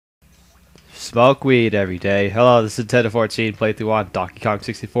Smoke weed every day. Hello, this is Nintendo 14 playthrough on Donkey Kong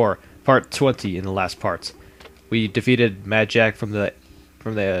 64, part 20 in the last parts. We defeated Mad Jack from the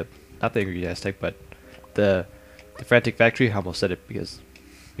not the Angry Aztec, but the Frantic Factory. I almost said it because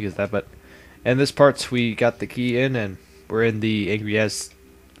of that, but in this part we got the key in and we're in the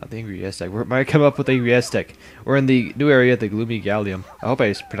not the Angry Aztec. We might come up with Angry Aztec. We're in the new area, the Gloomy Galleon. I hope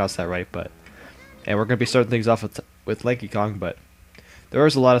I pronounced that right, and we're gonna be starting things off with Lanky Kong, but there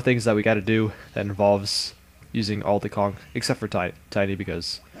is a lot of things that we got to do that involves using all the Kong, except for Tiny,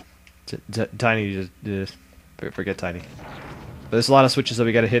 because Tiny just forget Tiny. But there's a lot of switches that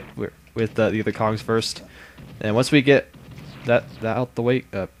we got to hit with the other Kongs first, and once we get that out the way,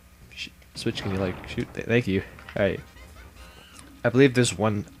 switch, can you like shoot? Thank you. All right. I believe there's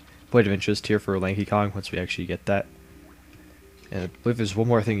one point of interest here for Lanky Kong once we actually get that, and I believe there's one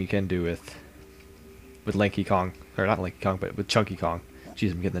more thing you can do with Lanky Kong, or not Lanky Kong, but with Chunky Kong.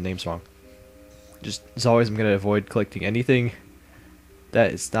 Jeez, I'm getting the names wrong. Just, as always, I'm going to avoid collecting anything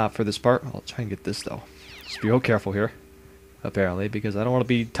that is not for this part. I'll try and get this, though. Just be real careful here, apparently, because I don't want to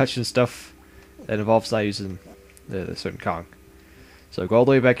be touching stuff that involves not using the certain Kong. So go all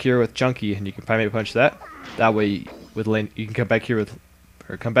the way back here with Chunky, and you can Primate Punch that. That way, you can come back here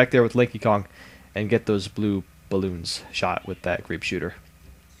come back there with Lanky Kong, and get those blue balloons shot with that grape shooter.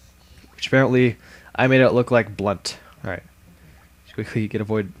 Which apparently, I made it look like blunt. Alright. Quickly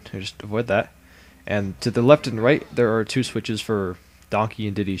just avoid that. And to the left and right, there are two switches for Donkey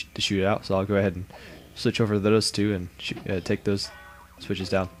and Diddy to shoot out, so I'll go ahead and switch over to those two and take those switches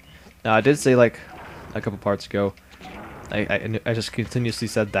down. Now, I did say, like, a couple parts ago, I just continuously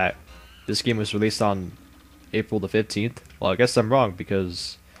said that this game was released on April the 15th. Well, I guess I'm wrong,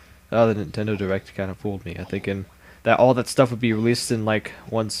 because the Nintendo Direct kind of fooled me. I'm thinking that all that stuff would be released in, like,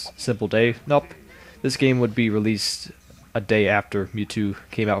 one simple day. Nope. This game would be released a day after Mewtwo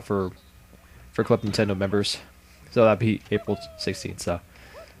came out for Club Nintendo members, so that'd be April 16th. So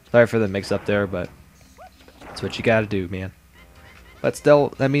sorry for the mix-up there, but that's what you gotta do, man. But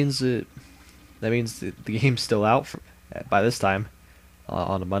still, that means the game's still out by this time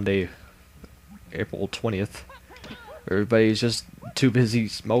on a Monday, April 20th. Everybody's just too busy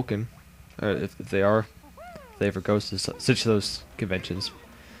smoking, or if they ever go to such those conventions.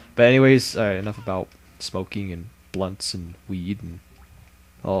 But anyways, enough about smoking and blunts and weed and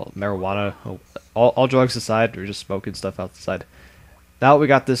all marijuana, all drugs aside, or just smoking stuff outside. Now we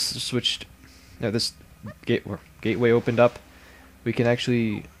got this switched, this gateway opened up. We can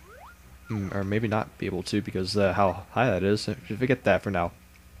actually, or maybe not be able to because how high that is. Forget that for now.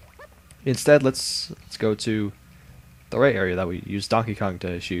 Instead, let's go to the right area that we used Donkey Kong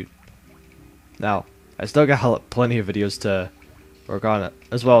to shoot. Now, I still got plenty of videos to work on,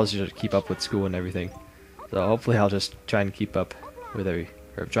 as well as just keep up with school and everything. So hopefully I'll just try and keep up with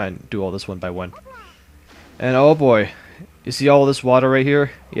or try and do all this one by one. And oh boy, you see all this water right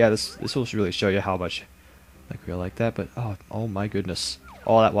here? Yeah, this will really show you how much we like that. But oh my goodness,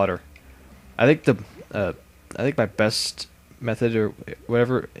 all that water. I think my best method or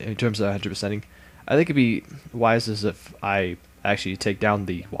whatever in terms of 100%ing, I think it'd be wise as if I actually take down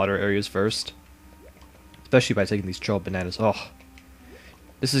the water areas first, especially by taking these troll bananas. Oh.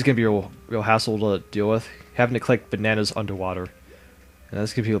 This is going to be a real hassle to deal with, having to collect bananas underwater. And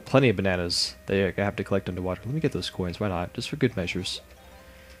that's going to be plenty of bananas that you're going to have to collect underwater. Let me get those coins, why not? Just for good measures.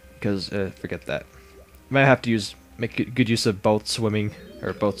 Because, forget that. You might have to make good use of both swimming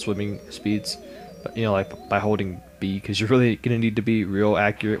speeds. But, like by holding B, because you're really going to need to be real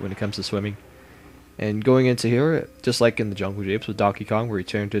accurate when it comes to swimming. And going into here, just like in the Jungle Japes with Donkey Kong, where he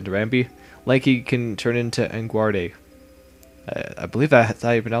turned into Rambi, Lanky can turn into Enguarde. I believe that's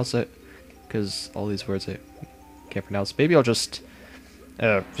how you pronounce it, because all these words I can't pronounce. Maybe I'll just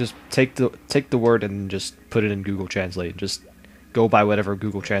take the word and just put it in Google Translate. Just go by whatever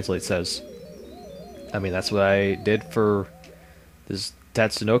Google Translate says. I mean, that's what I did for this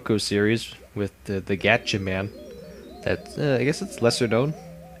Tatsunoko series with the Gacha Man. That I guess it's lesser known.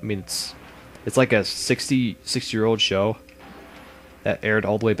 I mean, it's like a 60-year-old show that aired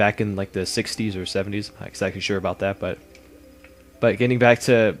all the way back in like the 60s or 70s. I'm not exactly sure about that, but getting back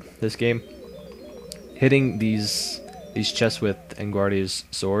to this game, hitting these chests with Enguarde's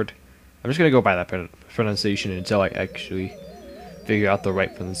sword, I'm just gonna go by that pronunciation until I actually figure out the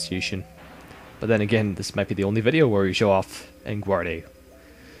right pronunciation. But then again, this might be the only video where we show off Enguarde.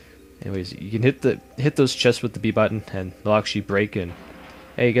 Anyways, you can hit those chests with the B button, and they'll actually break. And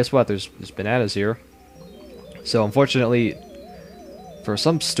hey, guess what? There's bananas here. So unfortunately, for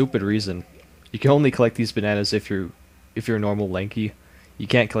some stupid reason, you can only collect these bananas if you're a normal Lanky. You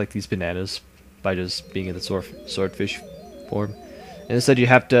can't collect these bananas by just being in the swordfish form. And instead you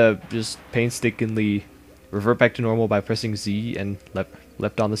have to just painstakingly revert back to normal by pressing Z and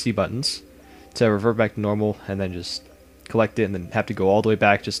left on the C buttons to revert back to normal, and then just collect it and then have to go all the way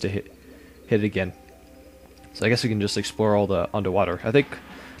back just to hit it again. So I guess we can just explore all the underwater. I think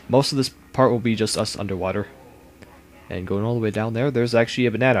most of this part will be just us underwater. And going all the way down there's actually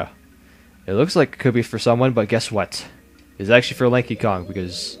a banana. It looks like it could be for someone, but guess what? It's actually for Lanky Kong,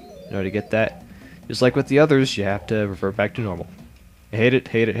 because in order to get that, just like with the others, you have to revert back to normal. I hate it,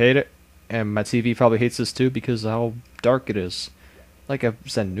 hate it, hate it. And my TV probably hates this too because of how dark it is. Like I've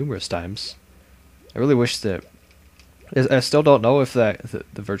said numerous times. I really wish that... I still don't know if the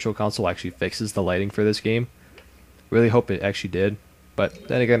Virtual Console actually fixes the lighting for this game. Really hope it actually did. But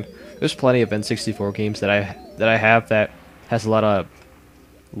then again, there's plenty of N64 games that I have that has a lot of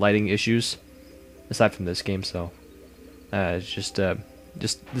lighting issues, aside from this game. So it's just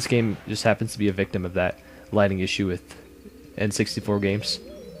this game just happens to be a victim of that lighting issue with N64 games.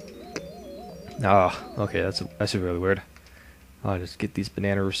 Oh, okay, that's really weird. I'll just get these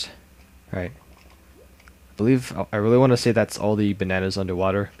bananas. Alright. I really want to say that's all the bananas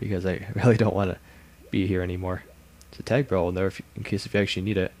underwater, because I really don't want to be here anymore. It's a tag barrel in there in case if you actually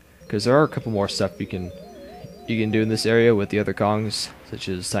need it. Because there are a couple more stuff you can do in this area with the other Kongs, such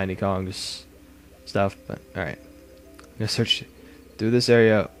as Tiny Kong's stuff. But alright. I'm gonna search through this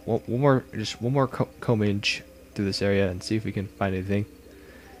area just one more combage through this area and see if we can find anything.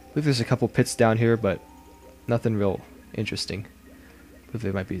 I believe there's a couple pits down here, but nothing real interesting. I believe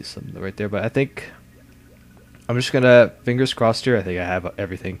there might be something right there, but I think I'm just gonna fingers crossed here. I think I have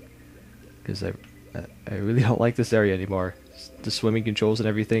everything, because I really don't like this area anymore. The swimming controls and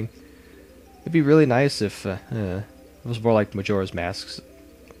everything. It'd be really nice if it was more like Majora's Mask's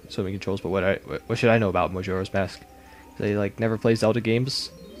swimming controls. But what should I know about Majora's Mask? I like never played Zelda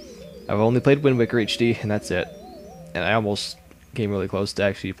games. I've only played Wind Waker HD, and that's it. And I almost came really close to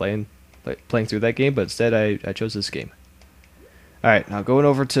actually playing through that game, but instead I chose this game. Alright, now going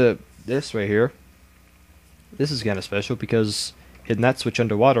over to this right here. This is kind of special because hitting that switch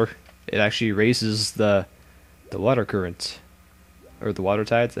underwater, it actually raises the water current, or the water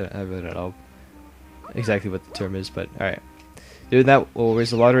tides. I really don't know exactly what the term is, but alright. Doing that will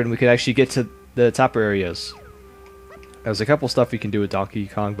raise the water, and we can actually get to the top areas. There's a couple stuff you can do with Donkey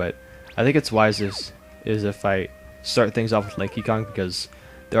Kong, but I think it's wisest is if I start things off with Lanky Kong, because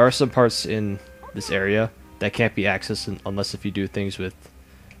there are some parts in this area that can't be accessed unless if you do things with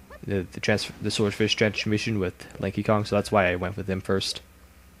the swordfish transformation with Lanky Kong. So that's why I went with him first.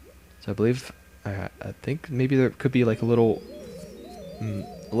 So I believe I think maybe there could be like a little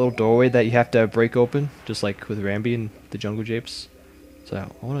doorway that you have to break open, just like with Rambi and the Jungle Japes. So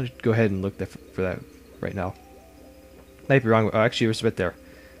I want to go ahead and look for that right now. Might be wrong. Oh, actually, it was right there.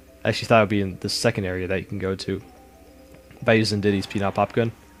 I actually thought it would be in the second area that you can go to by using Diddy's Peanut Pop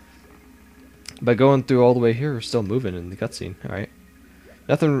Gun. But going through all the way here, we're still moving in the cutscene. Alright.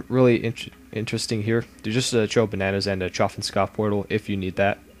 Nothing really interesting here. There's just a trail of bananas and a Trough and Scoff portal if you need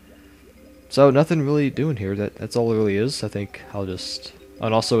that. So nothing really doing here. That's all it really is. I think I'll just...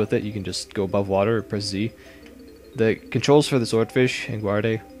 And also with it, you can just go above water or press Z. The controls for the swordfish,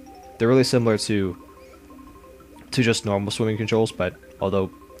 Enguarde, they're really similar to just normal swimming controls, but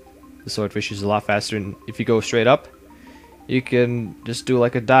although the swordfish is a lot faster, and if you go straight up, you can just do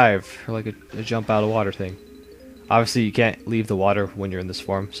like a dive or like a jump out of water thing. Obviously you can't leave the water when you're in this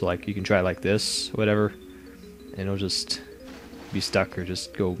form, so like you can try like this or whatever, and it'll just be stuck, or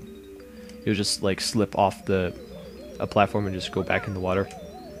just go, you'll just like slip off a platform and just go back in the water.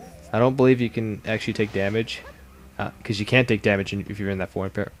 I don't believe you can actually take damage, because you can't take damage if you're in that form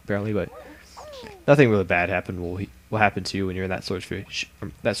apparently, but nothing really bad will happen to you when you're in that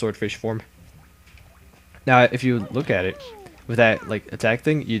swordfish form. Now, if you look at it with that like attack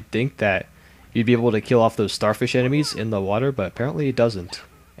thing, you'd think that you'd be able to kill off those starfish enemies in the water, but apparently it doesn't.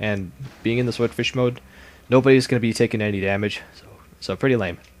 And being in the swordfish mode, nobody's going to be taking any damage, so pretty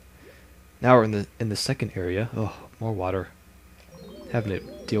lame. Now we're in the second area. Oh, more water. Having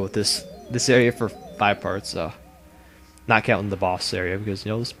to deal with this area for 5 parts. Not counting the boss area, because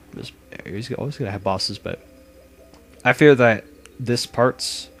you know this area is always going to have bosses, but I fear that this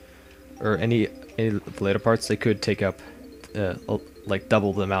parts or any of the later parts, they could take up like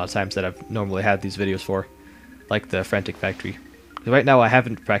double the amount of times that I've normally had these videos for, like the Frantic Factory. Right now I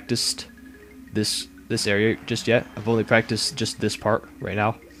haven't practiced this area just yet. I've only practiced just this part right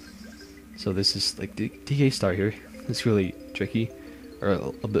now. So this is like the DK star here. It's really tricky,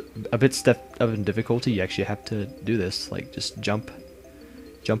 or a bit step up in difficulty. You actually have to do this, like just jump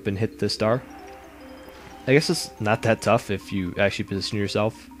and hit the star. I guess it's not that tough if you actually position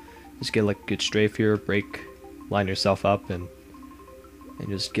yourself. Just get like a good strafe here, break, line yourself up, and and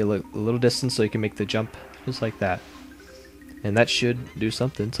just get a little distance so you can make the jump just like that. And that should do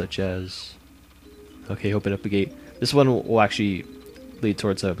something, such as, okay, open up a gate. This one will actually lead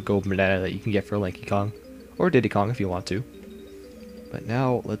towards a gold banana that you can get for Lanky Kong, or Diddy Kong if you want to. But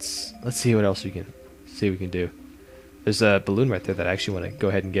now let's see what else we can do. There's a balloon right there that I actually want to go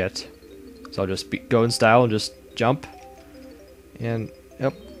ahead and get. So I'll just go in style and just jump. And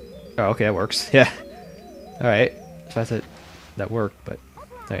yep. Oh, okay, that works. Yeah. All right. So I thought that worked, but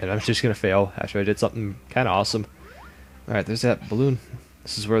alright, I'm just gonna fail after I did something kind of awesome. All right, there's that balloon.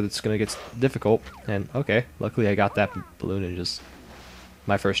 This is where it's gonna get difficult. And okay, luckily I got that balloon in just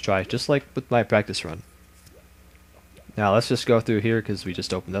my first try, just like with my practice run. Now let's just go through here because we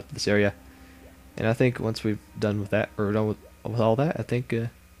just opened up this area. And I think once we've done with that, or done with all that, I think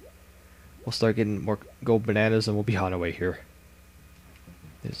we'll start getting more gold bananas and we'll be on our way here.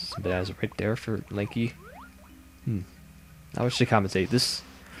 There's some bananas right there for Lanky. I wish to compensate. This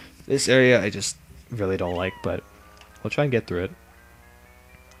area I just really don't like, but we'll try and get through it.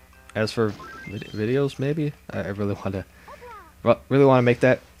 As for videos, maybe I really want to make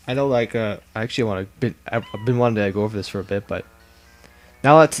that. I know, like I actually I've been wanting to go over this for a bit, but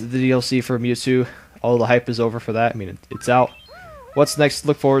now that the DLC for Mewtwo, all the hype is over for that. I mean, it's out. What's next to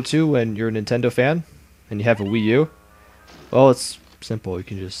look forward to when you're a Nintendo fan and you have a Wii U? Well, it's simple. You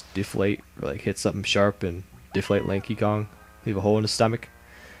can just deflate, or like hit something sharp and deflate Lanky Kong, leave a hole in his stomach.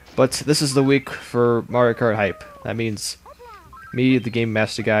 But this is the week for Mario Kart hype. That means me, the Game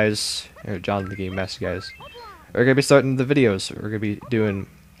Master guys, or John, the Game Master guys, are gonna be starting the videos. We're gonna be doing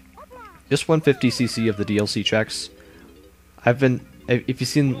just 150cc of the DLC tracks. If you've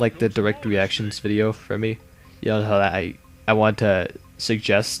seen like the direct reactions video from me, you know how I want to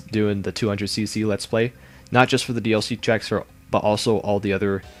suggest doing the 200cc Let's Play, not just for the DLC tracks, but also all the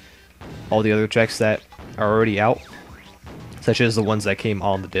other tracks that are already out, such as the ones that came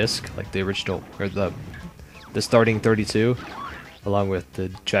on the disc, like the original or the starting 32, along with the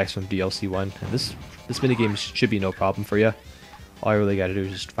tracks from DLC 1. And this minigame should be no problem for you. All I really got to do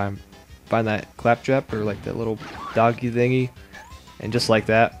is just find that claptrap or like that little doggy thingy, and just like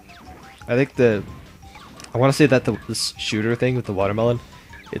that. I think I want to say that this shooter thing with the watermelon,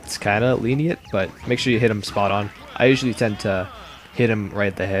 it's kind of lenient, but make sure you hit him spot on. I usually tend to hit him right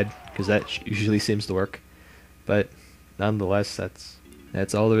at the head because that usually seems to work. But nonetheless,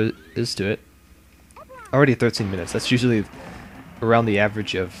 that's all there is to it. Already 13 minutes. That's usually around the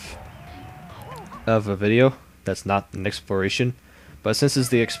average of a video that's not an exploration. But since it's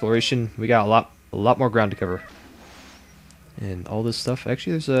the exploration, we got a lot more ground to cover. And all this stuff.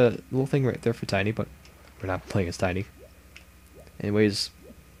 Actually, there's a little thing right there for Tiny, but we're not playing as Tiny. Anyways,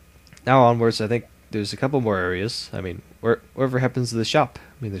 now onwards, I think there's a couple more areas. I mean, wherever happens to the shop.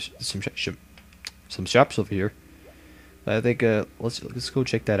 I mean, there's some shops over here. But I think let's go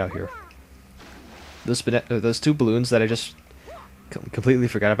check that out here. Those two balloons that I just completely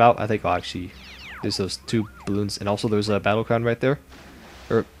forgot about. I think actually there's those two balloons, and also there's a battle crown right there,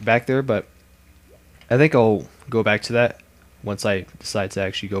 or back there. But I think I'll go back to that once I decide to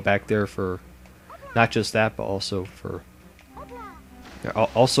actually go back there for not just that, but also for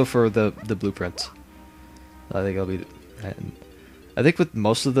the blueprint. I think I'll be. And I think with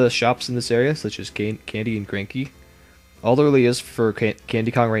most of the shops in this area, such as Candy and Cranky, all there really is for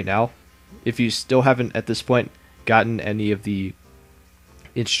Candy Kong right now, if you still haven't at this point gotten any of the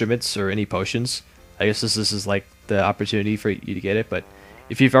instruments or any potions, I guess this is like the opportunity for you to get it. But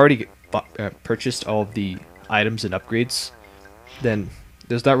if you've already purchased all of the items and upgrades, then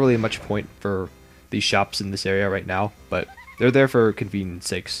there's not really much point for these shops in this area right now, but they're there for convenience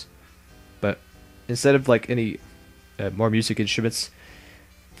sakes. But instead of like any more music instruments,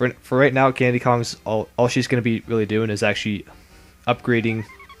 for right now, Candy Kong's all she's going to be really doing is actually upgrading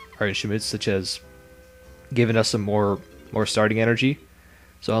our instruments, such as giving us some more starting energy.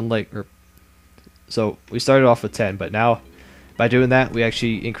 So we started off with 10, but now by doing that we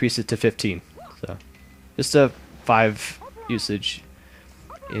actually increase it to 15. So just a 5 usage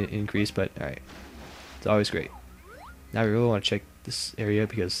increase, but alright, it's always great. Now we really want to check this area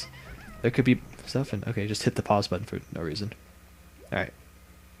because there could be stuff, and okay, just hit the pause button for no reason. Alright,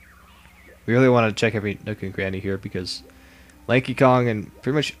 we really want to check every nook and cranny here because Lanky Kong and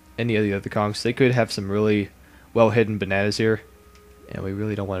pretty much any of the other Kongs, they could have some really well hidden bananas here, and we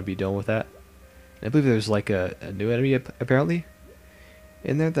really don't want to be dealing with that. And I believe there's like a new enemy apparently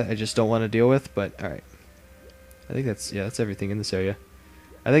in there that I just don't want to deal with, but alright. I think that's everything in this area.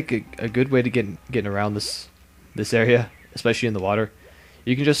 I think a good way to getting around this area, especially in the water,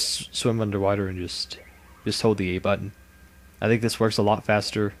 you can just swim underwater and just hold the A button. I think this works a lot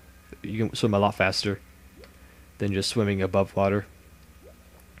faster. You can swim a lot faster than just swimming above water.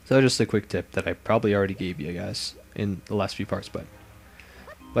 So just a quick tip that I probably already gave you guys in the last few parts,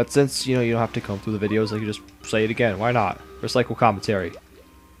 but since you don't have to come through the videos, I can just say it again. Why not? Recycle commentary.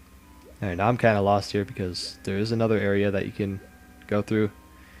 Alright, now I'm kind of lost here because there is another area that you can go through,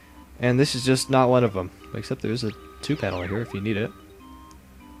 and this is just not one of them. Except there is a 2-panel here if you need it.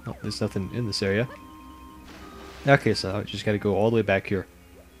 Oh, there's nothing in this area. Okay, so I just got to go all the way back here.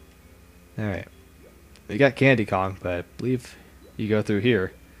 Alright. We got Candy Kong, but I believe you go through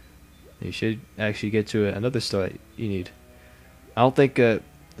here, you should actually get to another store that you need. I don't think, wait,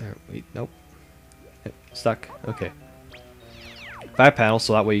 nope. Yep, stuck. Okay. 5 panels,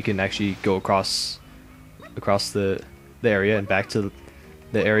 so that way you can actually go across the area and back to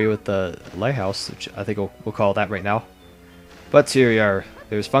the area with the lighthouse, which I think we'll call that right now. But here we are.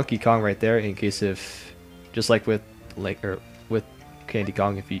 There's Funky Kong right there, in case if, just like with Candy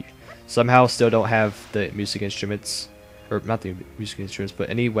Kong, if you somehow still don't have the music instruments, or not the music instruments, but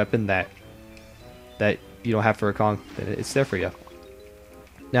any weapon that you don't have for a Kong, then it's there for you.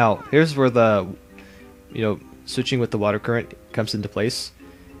 Now, here's where the, switching with the water current comes into place.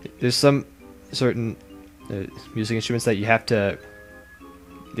 There's some certain music instruments that you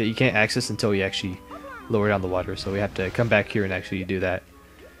can't access until you actually lower down the water, so we have to come back here and actually do that.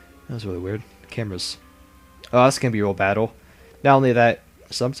 That was really weird. Cameras. Oh, this can be a real battle. Not only that,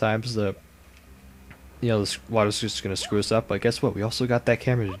 sometimes the water's just gonna screw us up, but guess what? We also got that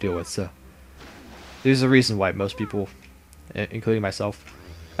camera to deal with, so there's a reason why most people, including myself,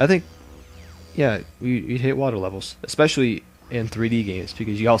 I think, yeah, you'd hit water levels, especially in 3D games,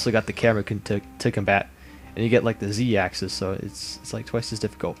 because you also got the camera to combat, and you get like the Z-axis, so it's like twice as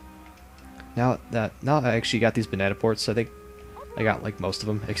difficult. Now I actually got these Bananaports, I think I got like most of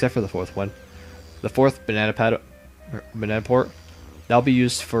them, except for the 4th one. The 4th Bananaport, that'll be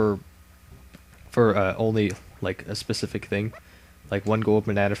used for only like a specific thing, like 1 gold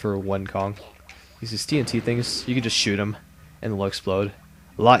banana for 1 Kong. These TNT things, you can just shoot them and they'll explode.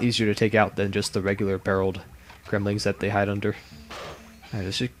 A lot easier to take out than just the regular barreled gremlins that they hide under. Alright,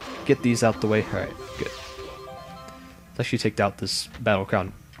 let's just get these out the way. Alright, good. Let's actually take out this battle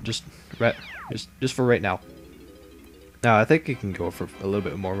crown just for right now. Now I think it can go for a little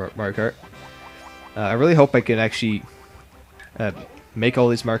bit more Mario Kart. I really hope I can actually make all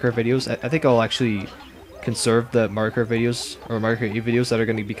these Mario Kart videos. I think I'll actually conserve the Mario Kart videos, or Mario Kart E videos that are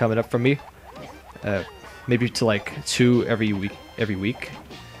going to be coming up from me. Maybe to like 2 every week.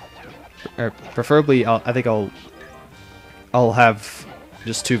 Or preferably, I think I'll have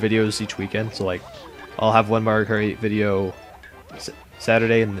just 2 videos each weekend. So like, I'll have 1 Mario Kart 8 video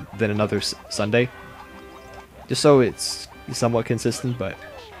Saturday and then another Sunday, just so it's somewhat consistent. But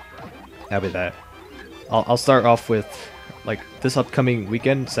that'll be that. I'll start off with like this upcoming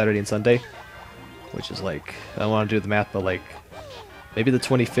weekend, Saturday and Sunday, which is like, I don't want to do the math, but like maybe the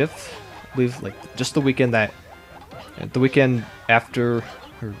 25th, I believe, like just the weekend after,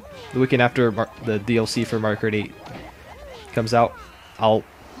 or the weekend after the DLC for Mario Kart 8 comes out. I'll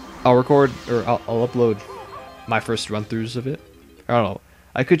record, or I'll upload my first run-throughs of it. I don't know.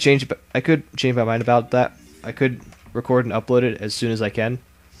 I could change my mind about that. I could record and upload it as soon as I can,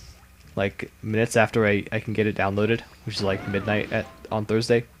 like minutes after I can get it downloaded, which is like midnight on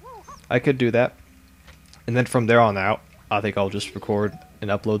Thursday. I could do that, and then from there on out, I think I'll just record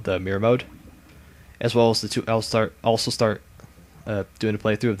and upload the mirror mode, as well as I'll also start doing a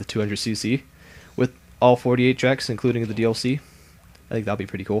playthrough of the 200cc with all 48 tracks, including the DLC. I think that'll be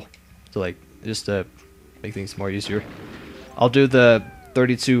pretty cool. So like, just to make things more easier, I'll do the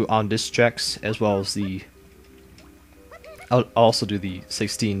 32 on disc tracks, as well as I'll also do the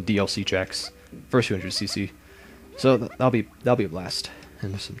 16 DLC tracks for 200cc. So that'll be a blast.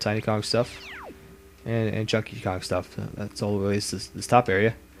 And there's some Tiny Kong stuff and Chunky Kong stuff. That's all really this top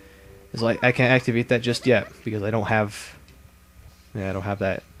area. It's like I can't activate that just yet because I don't have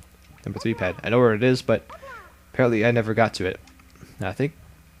that number 3 pad. I know where it is, but apparently I never got to it. Now, I think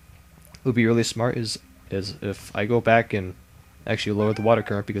it would be really smart is if I go back and actually lower the water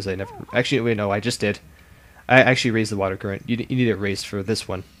current, because I never actually, wait, no, I just did. I actually raised the water current. You need it raised for this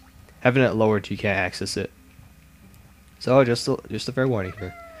one. Having it lowered, you can't access it. So just a fair warning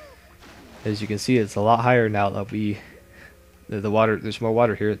here. As you can see, it's a lot higher now that the water. There's more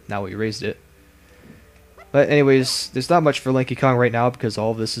water here now we raised it. But anyways, there's not much for Lanky Kong right now because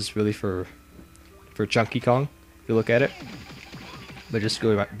all of this is really for Chunky Kong, if you look at it. But just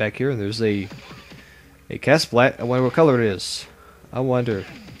go back here, and there's a Kasplat. I wonder what color it is. I wonder.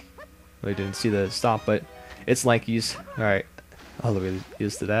 I didn't see the stomp, but it's Lanky's. Alright, all there really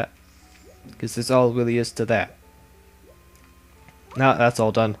is to that. Because that's all really is to that. Now that's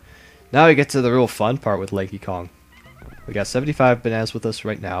all done. Now we get to the real fun part with Lanky Kong. We got 75 bananas with us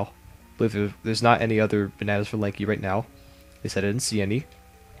right now. I believe there's not any other bananas for Lanky right now. At least I didn't see any.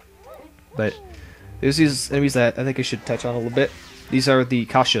 But there's these enemies that I think I should touch on a little bit. These are the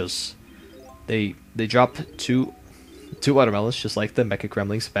Kashas. They drop two watermelons, just like the Mecha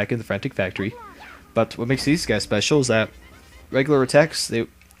Kremlings back in the Frantic Factory. But what makes these guys special is that regular attacks,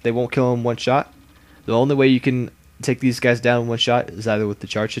 they won't kill them one shot. The only way you can take these guys down in one shot is either with the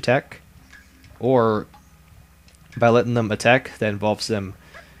charge attack, or by letting them attack. That involves them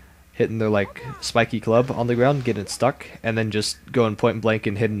hitting their like spiky club on the ground, getting stuck, and then just going point blank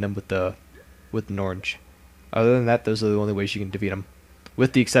and hitting them with an orange. Other than that, those are the only ways you can defeat them,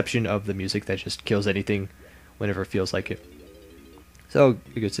 with the exception of the music that just kills anything whenever it feels like it. So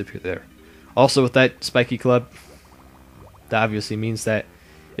a good tip here there. Also, with that spiky club, that obviously means that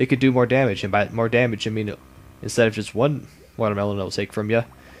it could do more damage, and by more damage I mean instead of just one watermelon it'll take from you,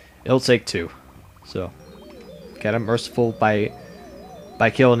 it'll take two. So kind of merciful. By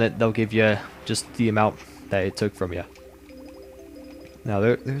killing it, they'll give you just the amount that it took from you. Now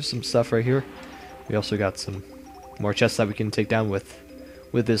there's some stuff right here. We also got some more chests that we can take down with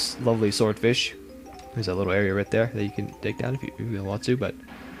this lovely swordfish. There's a little area right there that you can take down if you want to. But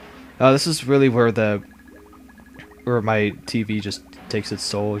this is really where my TV just takes its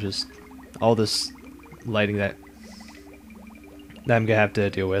soul. Just all this lighting that I'm gonna have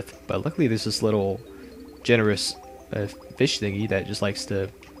to deal with. But luckily there's this little generous fish thingy that just likes to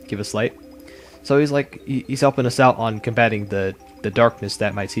give us light. So he's helping us out on combating the darkness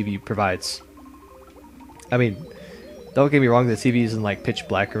that my TV provides. I mean, don't get me wrong, the TV isn't like pitch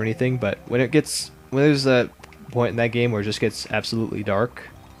black or anything, but when there's a point in that game where it just gets absolutely dark,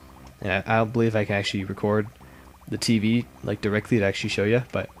 and I don't believe I can actually record the TV like directly to actually show you,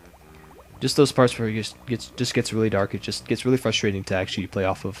 but just those parts where it just gets really dark, it just gets really frustrating to actually play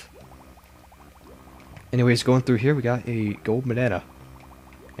off of. Anyways, going through here, we got a gold banana.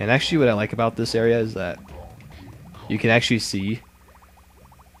 And actually what I like about this area is that you can actually see,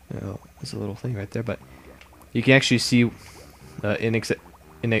 oh, there's a little thing right there, but you can actually see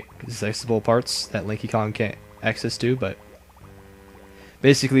inaccessible parts that Lanky Kong can't access to, but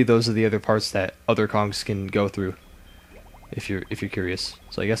basically those are the other parts that other Kongs can go through if you're curious.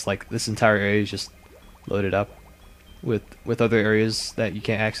 So I guess like this entire area is just loaded up with other areas that you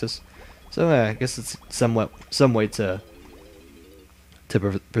can't access. So I guess it's some way to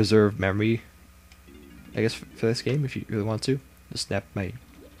preserve memory, I guess, for this game, if you really want to. Just snap my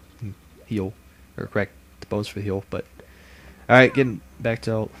heel, or crack the bones for the heel. But alright, getting back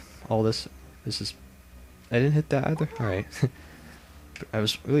to all this. This is, I didn't hit that either. Alright. I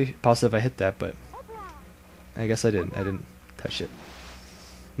was really positive I hit that, but I guess I didn't touch it.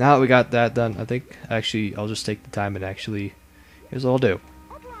 Now that we got that done, I think actually I'll just take the time and actually, here's what I'll do.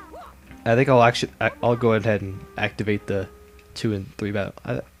 I think I'll go ahead and activate the 2 and 3 battle.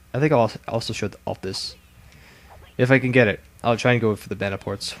 I think I'll also show off this if I can get it. I'll try and go for the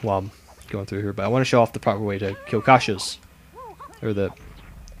Bananaports while I'm going through here, but I want to show off the proper way to kill Kashas, or the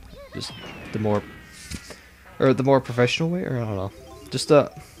more professional way, or I don't know, just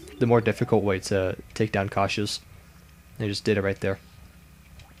the more difficult way to take down Kashas. I just did it right there.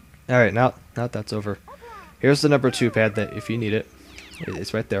 All right, now that's over. Here's the number 2 pad that if you need it,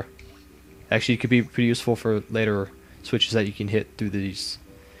 it's right there. Actually, it could be pretty useful for later switches that you can hit through these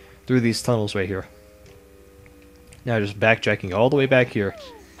tunnels right here. Now just backtracking all the way back here,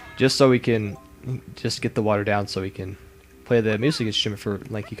 just so we can just get the water down, so we can play the music instrument for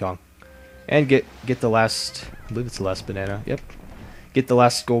Lanky Kong, and get the last, I believe it's the last banana. Yep, get the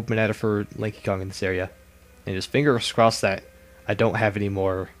last gold banana for Lanky Kong in this area, and just fingers crossed that I don't have any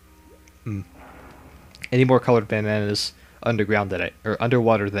more colored bananas underground or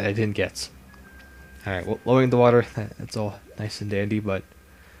underwater that I didn't get. Alright, well, lowering the water, that's all nice and dandy, but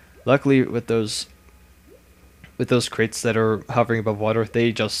luckily with those crates that are hovering above water,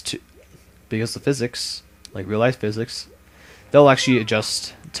 they just, because of physics, like real life physics, they'll actually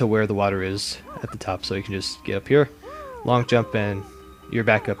adjust to where the water is at the top, so you can just get up here, long jump, and you're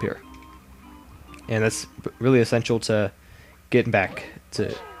back up here. And that's really essential to getting back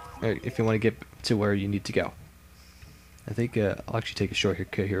to, or if you want to get to where you need to go. I think I'll actually take a short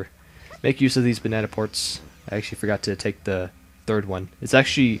cut here. Make use of these Bananaports. I actually forgot to take the 3rd one. It's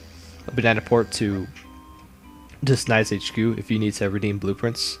actually a Bananaport to Snide's HQ if you need to redeem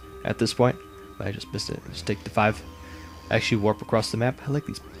blueprints at this point. But I just missed it. Just take the 5. Actually warp across the map. I like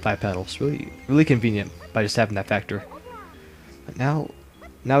these 5 panels. Really convenient by just having that factor. But now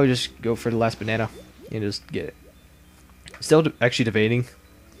we just go for the last banana and just get it. Still actually debating,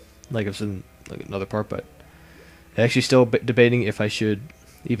 like I've said like another part, but actually still debating if I should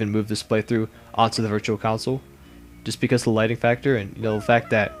even move this playthrough onto the virtual console, just because of the lighting factor, and you know the fact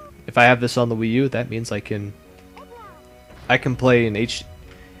that if I have this on the Wii U, that means I can play in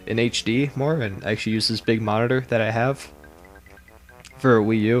HD more, and actually use this big monitor that I have for a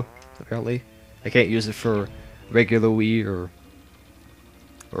Wii U. Apparently, I can't use it for regular Wii or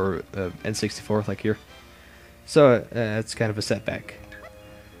N64 like here. So that's kind of a setback.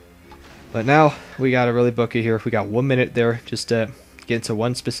 But now we gotta really book it here. We got 1 minute there just to get into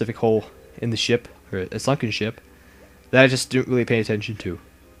one specific hole in the ship, or a sunken ship, that I just didn't really pay attention to.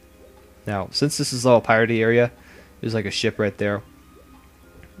 Now, since this is all a piratey area, there's like a ship right there.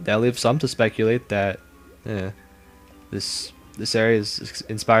 That leaves some to speculate that this area is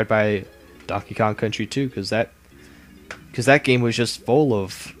inspired by Donkey Kong Country 2, because that game was just full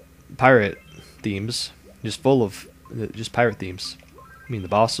of pirate themes, just full of just pirate themes. I mean, the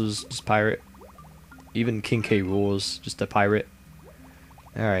boss was just pirate. Even King K. Rool is just a pirate.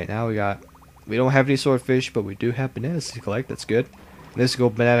 Alright, now we don't have any swordfish, but we do have bananas to collect. That's good. And there's a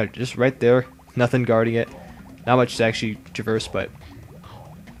gold banana just right there. Nothing guarding it. Not much to actually traverse, but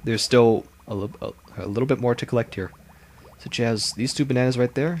there's still a little bit more to collect here. Such as these 2 bananas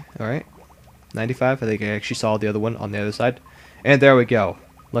right there. Alright. 95. I think I actually saw the other one on the other side. And there we go.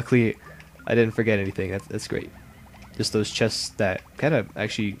 Luckily, I didn't forget anything. That's great. Just those chests that kind of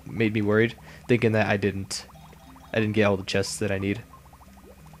actually made me worried, thinking that I didn't get all the chests that I need.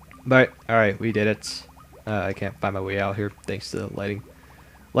 But alright, we did it. I can't find my way out here thanks to the lighting.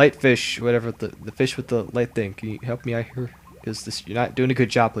 Light fish, whatever, the fish with the light thing. Can you help me out here? Because you're not doing a good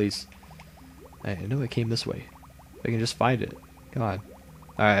job, please. I know it came this way. I can just find it. Come on.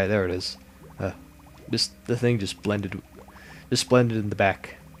 Alright, there it is. The thing just blended in the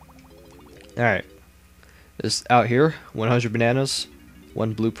back. Alright. This out here, 100 bananas,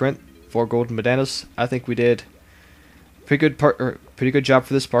 1 blueprint, 4 golden bananas. I think we did pretty good job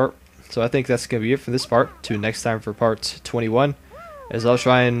for this part. So I think that's gonna be it for this part. Till next time for part 21, as I'll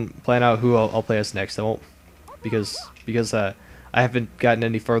try and plan out who I'll play as next. I won't, because I haven't gotten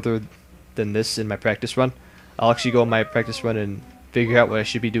any further than this in my practice run. I'll actually go on my practice run and figure out what I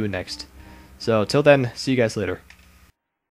should be doing next. So till then, see you guys later.